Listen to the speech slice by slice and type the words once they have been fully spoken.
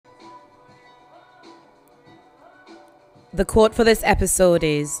The quote for this episode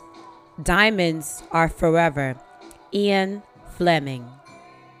is, "Diamonds are forever." Ian Fleming.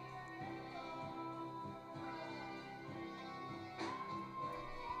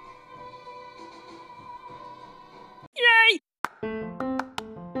 Yay!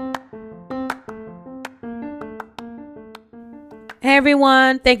 Hey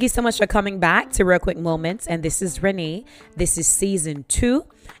everyone, thank you so much for coming back to Real Quick Moments. And this is Renee. This is season 2,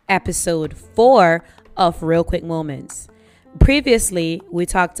 episode 4 of Real Quick Moments. Previously, we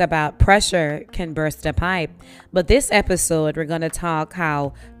talked about pressure can burst a pipe, but this episode, we're going to talk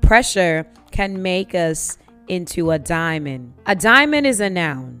how pressure can make us into a diamond. A diamond is a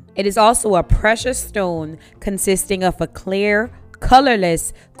noun. It is also a precious stone consisting of a clear,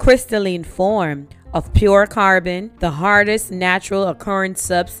 colorless, crystalline form of pure carbon, the hardest natural occurring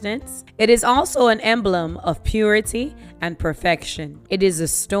substance. It is also an emblem of purity and perfection. It is a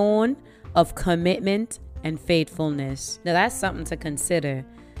stone of commitment and faithfulness. Now that's something to consider.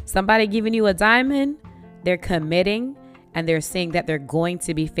 Somebody giving you a diamond, they're committing and they're saying that they're going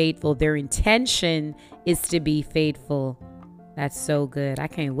to be faithful. Their intention is to be faithful. That's so good. I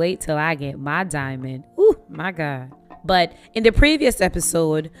can't wait till I get my diamond. Ooh, my God. But in the previous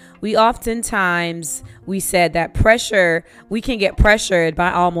episode, we said that pressure, we can get pressured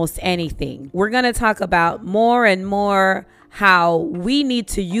by almost anything. We're going to talk about more and more how we need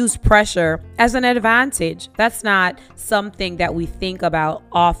to use pressure as an advantage. That's not something that we think about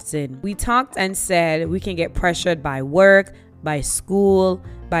often. We talked and said we can get pressured by work, by school,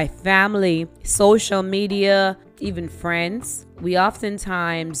 by family, social media, even friends. We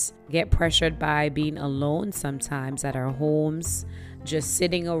oftentimes get pressured by being alone sometimes at our homes, just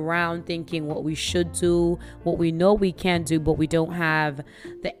sitting around thinking what we should do, what we know we can do, but we don't have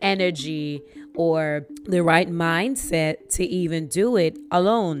the energy or the right mindset to even do it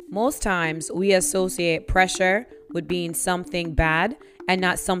alone. Most times we associate pressure with being something bad and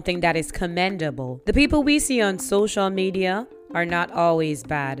not something that is commendable. The people we see on social media are not always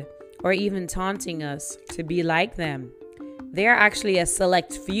bad or even taunting us to be like them. They are actually a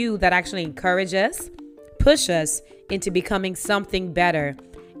select few that actually encourage us, push us into becoming something better,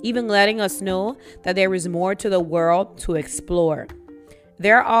 even letting us know that there is more to the world to explore.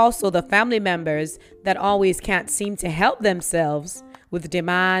 There are also the family members that always can't seem to help themselves with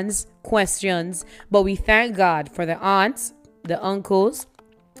demands, questions, but we thank God for the aunts, the uncles,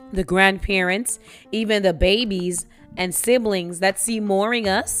 the grandparents, even the babies and siblings that see more in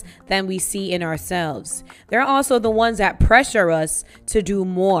us than we see in ourselves. They're also the ones that pressure us to do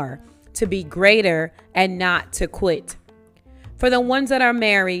more, to be greater, and not to quit. For the ones that are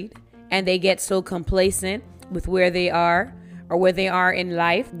married and they get so complacent with where they are or where they are in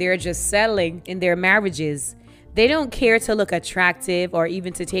life, they're just settling in their marriages. They don't care to look attractive or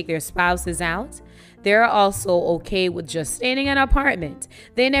even to take their spouses out. They're also okay with just staying in an apartment.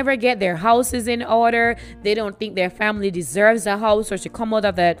 They never get their houses in order. They don't think their family deserves a house or should come out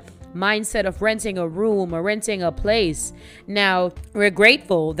of that mindset of renting a room or renting a place. Now, we're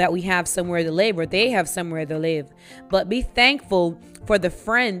grateful that we have somewhere to live or they have somewhere to live. But be thankful for the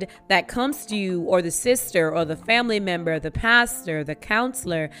friend that comes to you or the sister or the family member, the pastor, the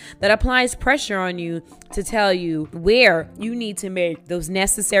counselor that applies pressure on you to tell you where you need to make those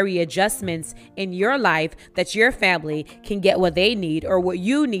necessary adjustments in your life that your family can get what they need or what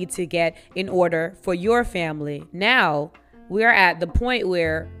you need to get in order for your family. Now, we're at the point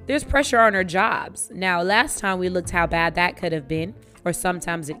where there's pressure on our jobs. Now, last time we looked how bad that could have been, or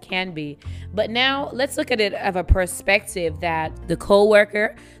sometimes it can be. But now let's look at it of a perspective that the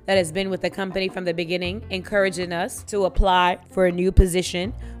coworker that has been with the company from the beginning, encouraging us to apply for a new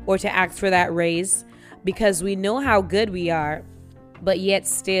position or to ask for that raise because we know how good we are, but yet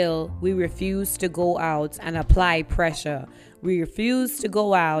still we refuse to go out and apply pressure. We refuse to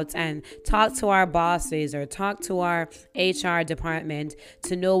go out and talk to our bosses or talk to our HR department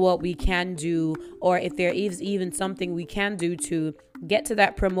to know what we can do or if there is even something we can do to get to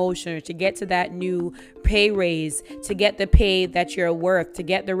that promotion or to get to that new pay raise, to get the pay that you're worth, to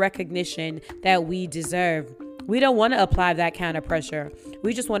get the recognition that we deserve. We don't want to apply that kind of pressure.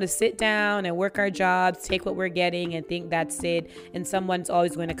 We just want to sit down and work our jobs, take what we're getting and think that's it. And someone's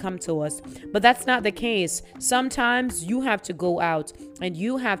always going to come to us. But that's not the case. Sometimes you have to go out and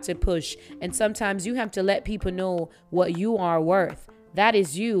you have to push. And sometimes you have to let people know what you are worth. That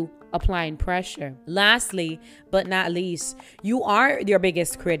is you applying pressure. Lastly, but not least, you are your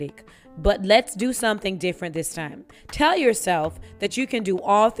biggest critic. But let's do something different this time. Tell yourself that you can do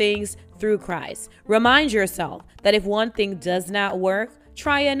all things through Christ. Remind yourself that if one thing does not work,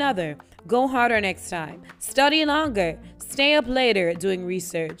 try another. Go harder next time. Study longer. Stay up later doing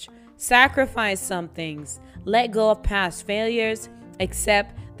research. Sacrifice some things. Let go of past failures.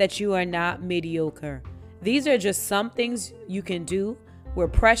 Accept that you are not mediocre. These are just some things you can do where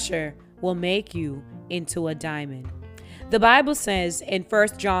pressure will make you into a diamond. The Bible says in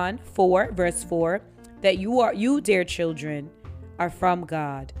 1 John 4, verse 4, that you, dear children, are from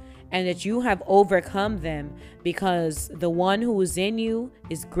God, and that you have overcome them, because the one who is in you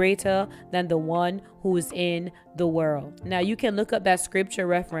is greater than the one who is in the world. Now, you can look up that scripture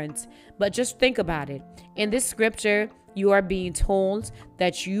reference, but just think about it. In this scripture, you are being told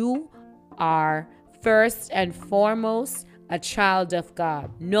that you are first and foremost a child of God.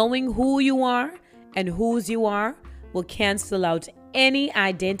 Knowing who you are and whose you are will cancel out any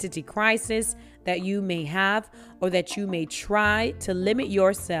identity crisis that you may have, or that you may try to limit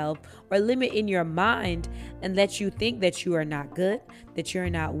yourself or limit in your mind and let you think that you are not good, that you're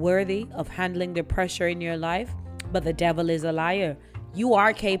not worthy of handling the pressure in your life. But the devil is a liar. You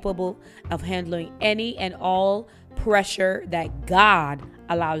are capable of handling any and all pressure that God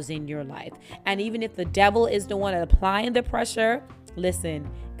allows in your life. And even if the devil is the one applying the pressure, listen,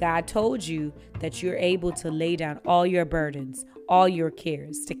 God told you that you're able to lay down all your burdens, all your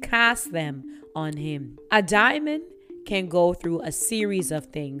cares, to cast them on him. A diamond can go through a series of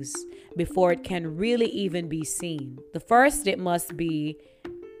things before it can really even be seen. The first, the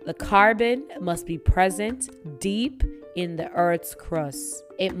carbon must be present deep in the earth's crust.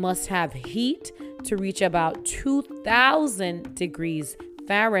 It must have heat to reach about 2,000 degrees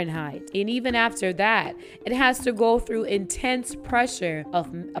Fahrenheit. And even after that, it has to go through intense pressure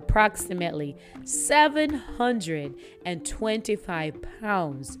of approximately 725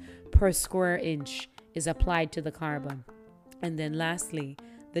 pounds per square inch is applied to the carbon. And then lastly,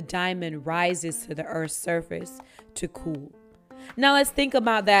 the diamond rises to the earth's surface to cool. Now let's think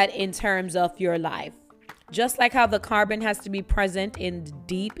about that in terms of your life. Just like how the carbon has to be present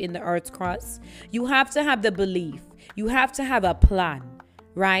deep in the earth's crust, you have to have the belief. You have to have a plan,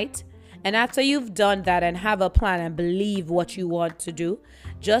 right? And after you've done that and have a plan and believe what you want to do,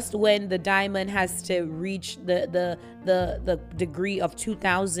 just when the diamond has to reach the degree of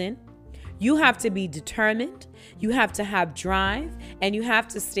 2,000, you have to be determined, you have to have drive, and you have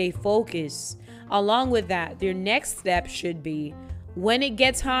to stay focused. Along with that, your next step should be, when it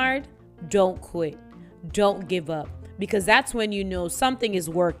gets hard, don't quit. Don't give up, because that's when you know something is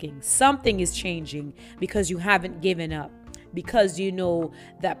working, something is changing, because you haven't given up, because you know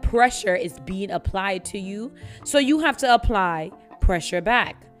that pressure is being applied to you. So you have to apply pressure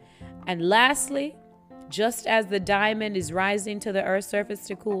back. And lastly, just as the diamond is rising to the earth's surface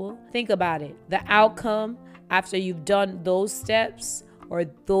to cool, think about it. The outcome after you've done those steps or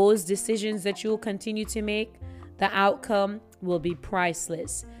those decisions that you'll continue to make, the outcome will be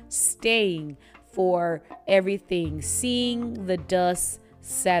priceless. Staying for everything, seeing the dust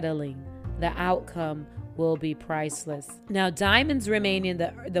settling, the outcome will be priceless. Now, diamonds remain in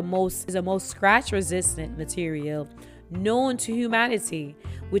the most scratch resistant material known to humanity,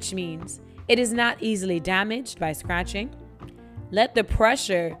 which means it is not easily damaged by scratching. Let the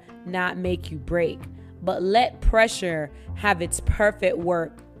pressure not make you break, but let pressure have its perfect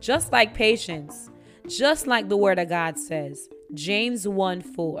work, just like patience, just like the word of God says, James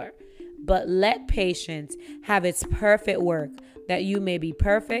 1:4. But let patience have its perfect work, that you may be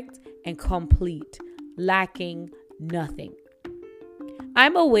perfect and complete, lacking nothing.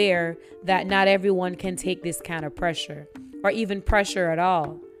 I'm aware that not everyone can take this kind of pressure, or even pressure at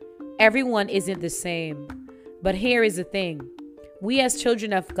all. Everyone isn't the same. But here is the thing. We as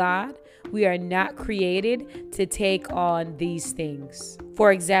children of God, we are not created to take on these things.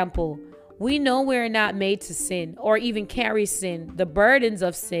 For example, we know we're not made to sin or even carry sin, the burdens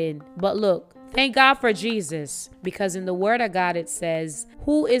of sin. But look, thank God for Jesus, because in the word of God it says,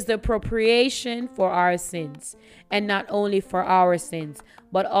 who is the propitiation for our sins, and not only for our sins,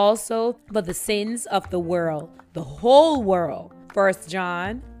 but also for the sins of the world, the whole world. 1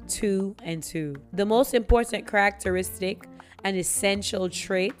 John 2:2. The most important characteristic and essential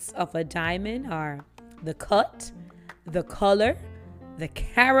traits of a diamond are the cut, the color, the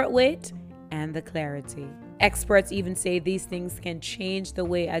carat weight, and the clarity. Experts even say these things can change the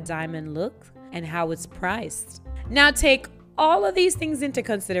way a diamond looks and how it's priced. Now take all of these things into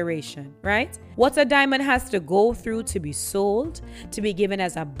consideration, right? What a diamond has to go through to be sold, to be given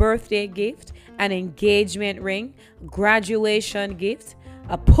as a birthday gift, an engagement ring, graduation gift,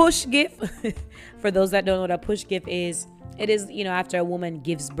 a push gift. For those that don't know what a push gift is, it is, after a woman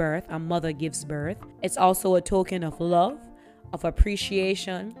gives birth, a mother gives birth. It's also a token of love, of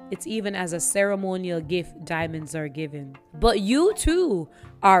appreciation. It's even as a ceremonial gift diamonds are given. But you too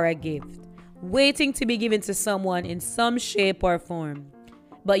are a gift, waiting to be given to someone in some shape or form.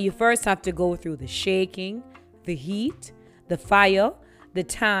 But you first have to go through the shaking, the heat, the fire, the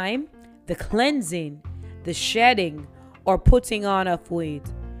time, the cleansing, the shedding, or putting on of weight.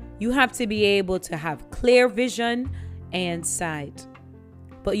 You have to be able to have clear vision and sight.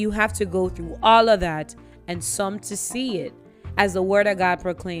 But you have to go through all of that and some to see it. As the word of God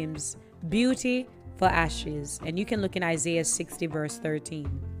proclaims, beauty for ashes. And you can look in Isaiah 60 verse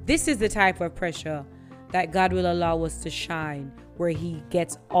 13. This is the type of pressure that God will allow us to shine, where he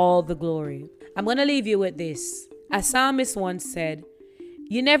gets all the glory. I'm going to leave you with this. A psalmist once said,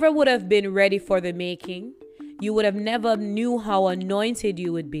 "You never would have been ready for the making. You would have never knew how anointed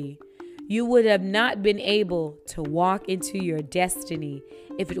you would be. You would have not been able to walk into your destiny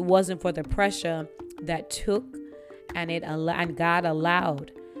if it wasn't for the pressure that took and God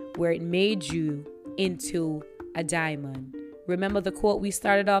allowed, where it made you into a diamond." Remember the quote we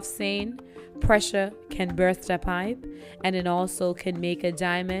started off saying? Pressure can burst a pipe and it also can make a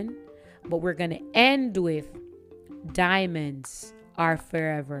diamond. But we're going to end with diamonds are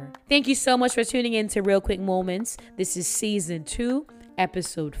forever. Thank you so much for tuning in to Real Quick Moments. This is season 2,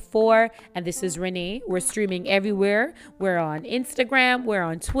 episode 4, and this is Renee. We're streaming everywhere. We're on Instagram, we're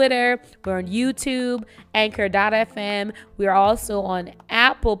on Twitter, we're on YouTube, Anchor.fm. We're also on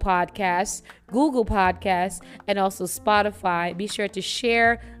Apple Podcasts, Google Podcasts, and also Spotify. Be sure to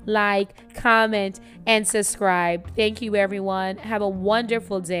share, like, comment, and subscribe. Thank you, everyone. Have a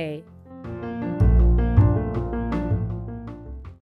wonderful day.